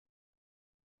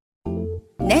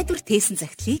найдвар тээсэн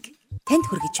цагтлыг танд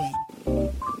хүргэж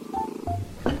байна.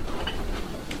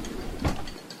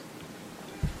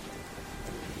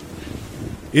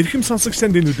 Эрхэм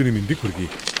сонсогчдын энэ өдрийн мэндийг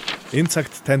хүргэе. Энэ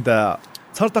цагт танд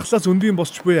цар тахлаас өндийн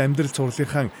босч буй амьдрал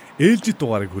цувралынхаа ээлжид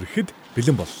дугаарыг хүрэхэд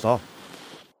бэлэн боллоо.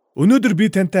 Өнөөдөр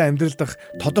би тантай амьдрал дахь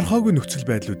тодорхойгүй нөхцөл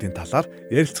байдлуудын талаар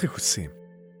ярилцахыг хүссэн юм.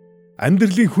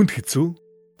 Амьдралын хүнд хэцүү,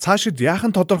 цаашид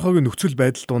яахан тодорхойгүй нөхцөл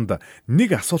байдал донд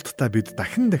нэг асуулттай бид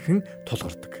дахин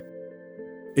тулгардаг.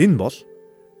 Энэ бол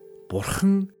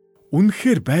Бурхан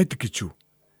үнэхээр байдаг гэж юу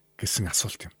гэсэн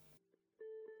асуулт юм.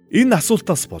 Энэ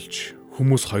асуултаас болж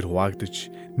хүмүүс хоёр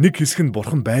хуваагдаж, нэг хэсэг нь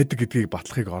Бурхан байдаг гэдгийг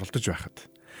батлахыг оролдож байхад,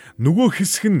 нөгөө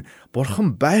хэсэг нь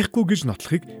Бурхан байхгүй гэж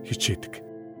нотлохыг хичээдэг.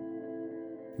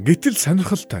 Гэтэл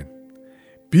сонирхолтой нь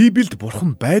Библиэд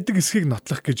Бурхан байдаг эсхийг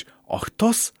нотлох гэж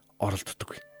огтоос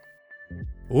оролддог.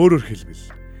 Өөрөөр хэлбэл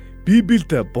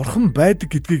Библиэд Бурхан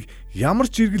байдаг гэдгийг ямар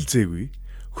ч эргэлзээгүй,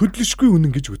 хөдлөшгүй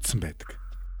үнэн гэж үзсэн байдаг.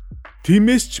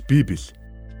 Тиймээс ч Библи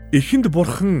эхэнд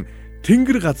Бурхан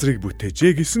Тэнгэр газрыг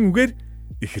бүтээжээ гэсэн үгээр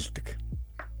эхэлдэг.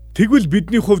 Тэгвэл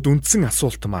бидний хувьд үндсэн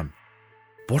асуулт маань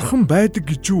Бурхан байдаг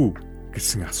гэж юу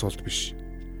гэсэн асуулт биш.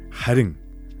 Харин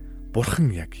Бурхан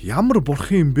яг ямар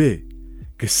Бурхан юм бэ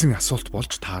гэсэн асуулт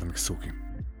болж таарна гэсэн үг юм.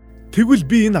 Тэгвэл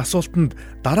би энэ асуултанд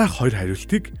дараах хоёр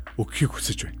хариултыг өгөхийг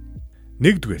хүсэж байна.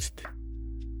 Нэгдүгээрт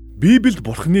Библиэд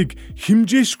Бурханыг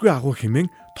хэмжээшгүй агуу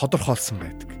хэмээн тодорхойлсон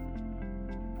байдаг.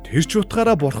 Тэр ч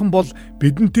утгаараа Бурхан бол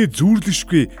бидэнтэй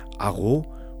зүүрлэшгүй агуу,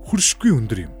 хүршгүй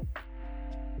өндөр юм.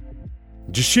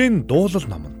 Жишээ нь дуулал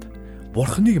номонд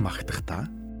Бурханыг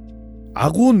магтахдаа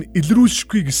агуу нь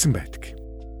илрүүлшгүй гэсэн байдаг.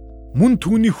 Мөн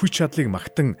түүний хүч чадлыг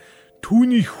магтан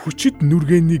түүний хүчит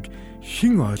нүргэнийг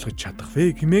хэн ойлгож чадах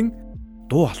вэ хэмээн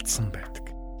дуу алдсан байдаг.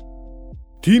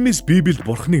 Тиймээс Библиэд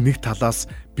Бурханыг нэг талаас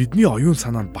бидний оюун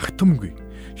санаанд багтамгүй,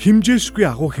 хэмжээшгүй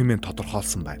агуу хэмээн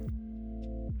тодорхойлсон байна.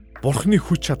 Бурханы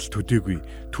хүч чадал төдийгүй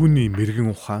түүний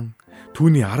мэрэгэн ухаан,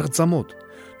 түүний арга замууд,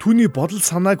 түүний бодол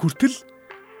санааг хүртэл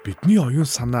бидний оюун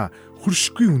санаа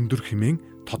хүршгүй өндөр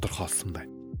хэмээн тодорхойлсон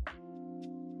байна.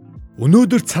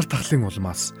 Өнөөдөр цар тахлын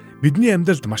улмаас бидний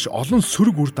амьдралд маш олон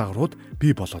сөрөг үр дагаврууд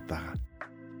бий болоод байгаа.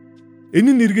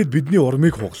 Энэ нь эргээд бидний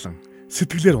урмыг хуглан,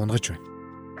 сэтгэлээр унгаж байна.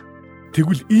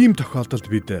 Тэгвэл ийм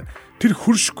тохиолдолд бид тэр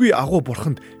хүршгүй агуу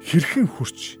Бурханд хэрхэн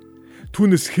хүрч,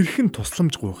 түүнээс хэрхэн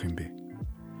тусламж гуйх юм бэ?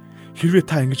 Хэрвээ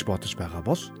та ингэж бодож байгаа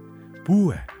бол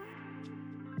бүү ээ.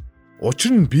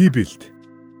 Учир нь Библиэд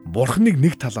Бурханыг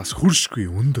нэг талаас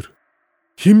хүршгүй өндөр,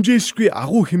 хэмжээшгүй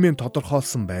агуу хэмээн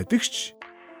тодорхойлсон байдаг ч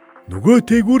нөгөө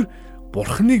тээгүр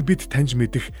Бурханыг бид таньж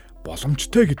мэдэх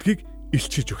боломжтой гэдгийг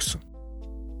илчилж өгсөн.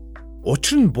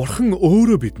 Учир нь Бурхан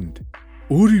өөрөө бидэнд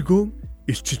өөрийгөө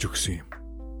илчилж өгсөн юм.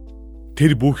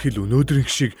 Тэр бүхэл өнөөдрийн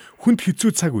шиг хүнд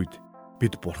хэцүү цаг үед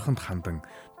бид Бурханд хандан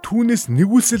түүнээс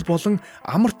нэгүсэл болон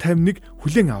амар тайвныг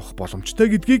хүлээн авах боломжтой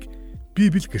гэдгийг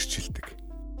Библи гэрчилдэг.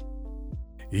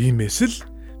 Иймээс л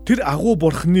тэр агуу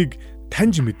Бурханыг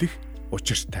таньж мэдэх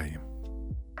учиртай юм.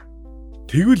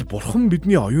 Тэгвэл Бурхан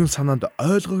бидний оюун санаанд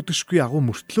ойлгогдошгүй агуу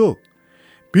мөртлөө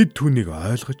бид түүнийг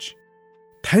ойлгож,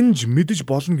 таньж мэдэж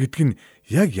болно гэдг нь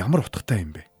яг ямар утгатай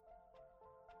юм бэ?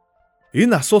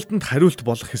 Энэ асуултанд хариулт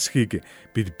болох хэсгийг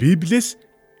бид Библиэс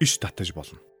иш татаж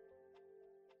болно.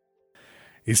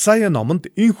 Исая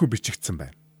номонд ийхүү бичигдсэн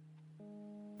байна.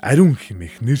 Ариун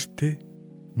хэмээх нэртэй,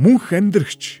 мөнх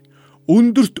амьдрагч,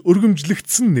 өндөрт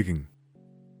өргөмжлөгдсөн нэгэн,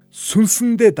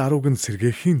 сүнсэндээ дарууг нь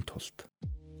сэргээхийн тулд,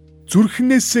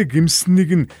 зүрхнээсээ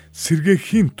гимснийг нь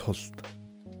сэргээхийн тулд,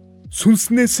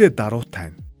 сүнснээсээ даруу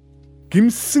тань,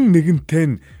 гимссэн нэгэнтэй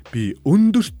нь би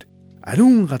өндөрт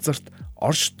ариун газарт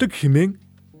оршдог хэмээн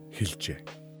хэлжээ.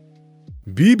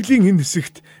 Библийн энэ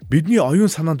хэсэгт бидний оюун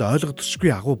санаанд ойлгогдсошгүй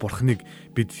агуу Бурханыг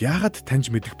бид яагаад таньж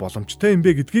мэдэх боломжтой юм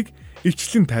бэ гэдгийг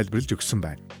илчлэн тайлбарлаж өгсөн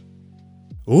байна.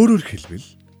 Өөрөөр хэлбэл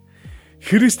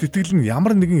Христ итгэл нь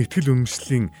ямар нэгэн итгэл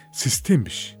үнэмшлийн систем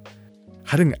биш.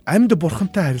 Харин амьд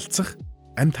Бурхантай харилцах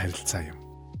амьд харилцаа юм.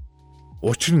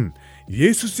 Учир нь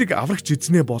Есүсийг аврагч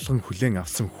эзнээ болгон хүлээн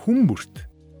авсан хүн бүрт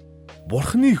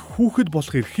Бурханы хүүхэд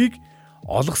болох эрхийг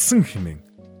олгосон хэмээн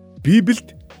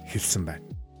Библиэд хэлсэн байна.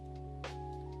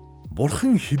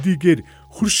 Бурхан хэдийгээр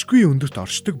хүршгүй өндөрт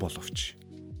оршдог боловч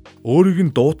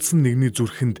өөрийг нь дуудсан нэгний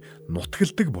зүрхэнд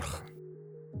нутагладаг Бурхан.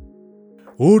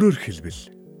 Өөрөөр хэлбэл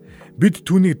бид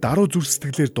түүнийг даруй зүрх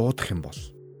сэтгэлээр дуудах юм бол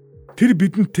тэр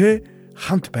бидэнтэй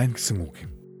хамт байна гэсэн үг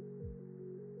юм.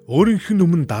 Өөрийнх нь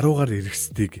өмнө даруугаар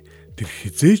ирэхсдгийг тэр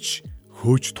хизээч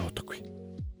хөөж тоодоггүй.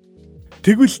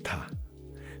 Тэгвэл та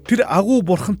тэр агуу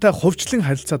Бурхантай хувьчлан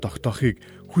харилцаа тогтоохыг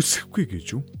хүсэхгүй гэж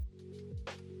юу?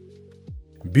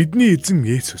 Бидний эзэн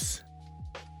Есүс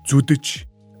зүдэж,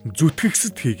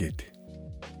 зүтгэгсэд хийгээд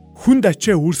Хүнд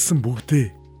ачаа үрсэн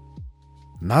бүгдээ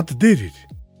над дээр ир.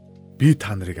 Би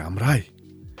та нарыг амраая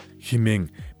хэмээн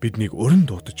биднийг өрн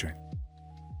дуудаж байна.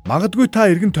 Магадгүй та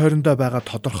эргэн тойрондоо байгаа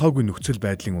тодорхойгүй нөхцөл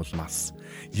байдлын улмаас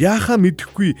яахаа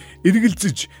мэдэхгүй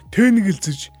эргэлзэж,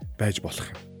 тэнэгэлзэж байж болох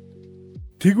юм.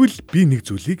 Тэгвэл би нэг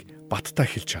зүйлийг баттай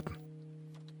хэлж чадна.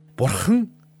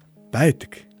 Бурхан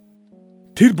байдаг.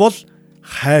 Тэр бол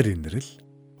хайр инрэл,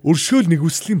 өршөөл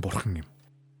нэгүслийн бурхан юм.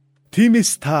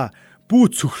 Тиймээс та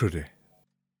бүү цөхрөөрэй.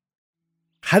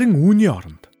 Харин үүний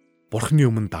оронд Бурханы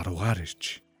өмнө даруугаар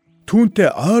ирж,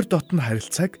 түүнтэй ойр дотн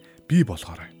харилцааг бий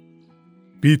болгоорой.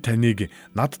 Би таныг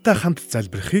надтай хамт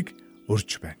залбирахыг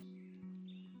урьж байна.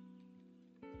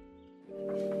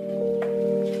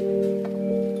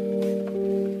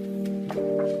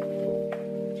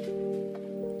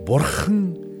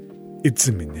 Бурхан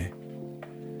эзэн минь ээ.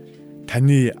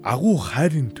 Таны агуу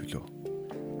хайрын төлөө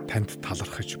танд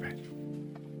талархаж байна.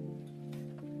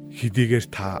 Хэдийгээр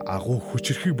та агуу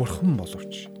хүчрхэг бурхан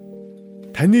боловч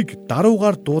таныг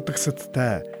даруугаар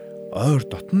дуудагсадтай ойр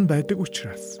дотн байдаг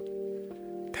учраас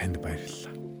танд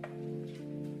баярлалаа.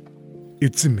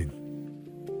 Эзэн минь,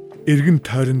 эргэн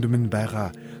тойронд минь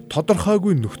байгаа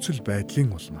тодорхойгүй нөхцөл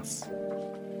байдлын улмаас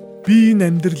би энэ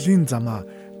амьдралын замаа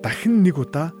дахин нэг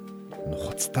удаа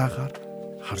нухацтайгаар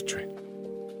харж байна.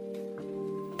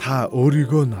 Та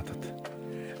өөрийгөө надад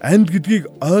амьд гэдгийг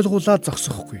ойлгуулаад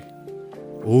зогсохгүй.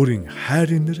 Өөрийн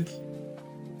хайр инрэл,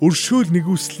 өршөөл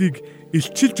нэгүслийг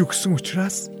илчилж өгсөн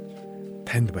учраас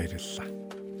танд баярлалаа.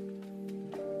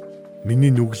 Миний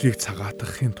нүглийг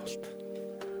цагаатгахын тулд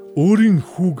өөрийн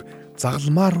хүүг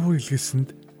загламаар руу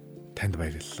илгээсэнд танд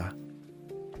баярлалаа.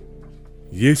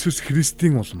 Есүс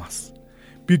Христийн улмаас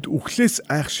бид үхлээс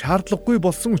айх шаардлагагүй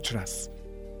болсон учраас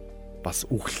бас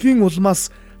үхлийн улмаас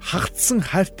хагдсан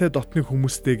хайртай дотны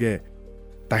хүмүүстэйгээ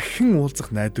дахин уулзах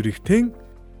найдварынтэй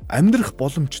амьдрах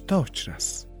боломжтой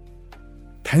учраас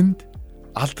танд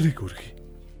алдрыг өргөе.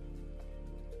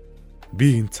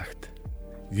 Би энэ цагт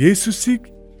Есүсийг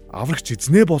аврагч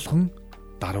эзнээ болгон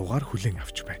даруугаар хүлээн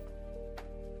авч байна.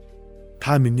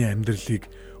 Та миний амьдралыг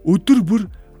өдөр бүр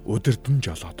удирдан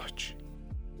жолоод оч.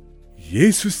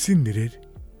 Есүсийн нэрээр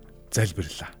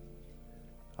залбирлаа.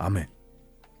 Амен.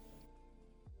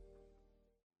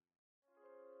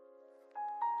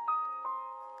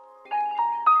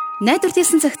 Найдвартай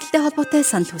цагттай холбоотой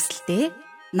санал хүсэлтээ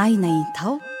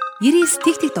 8085 99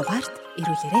 тэгтэг дугаард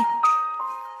ирүүлээрэй.